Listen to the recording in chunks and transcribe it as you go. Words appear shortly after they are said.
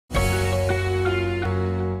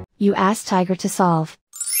You ask Tiger to solve.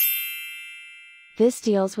 This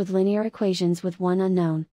deals with linear equations with one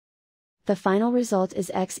unknown. The final result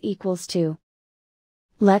is x equals 2.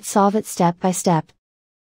 Let's solve it step by step.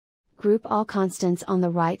 Group all constants on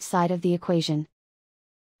the right side of the equation.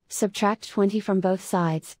 Subtract 20 from both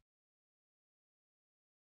sides.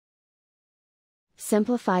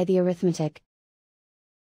 Simplify the arithmetic.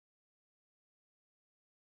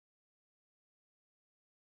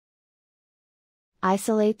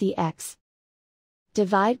 Isolate the x.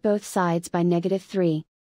 Divide both sides by -3.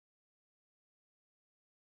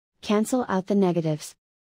 Cancel out the negatives.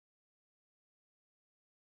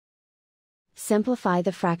 Simplify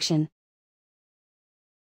the fraction.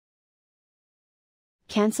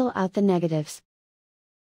 Cancel out the negatives.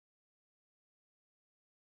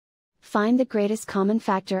 Find the greatest common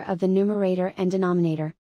factor of the numerator and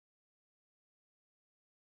denominator.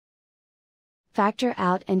 Factor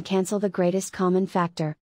out and cancel the greatest common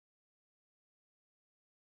factor.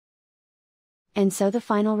 And so the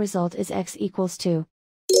final result is x equals 2.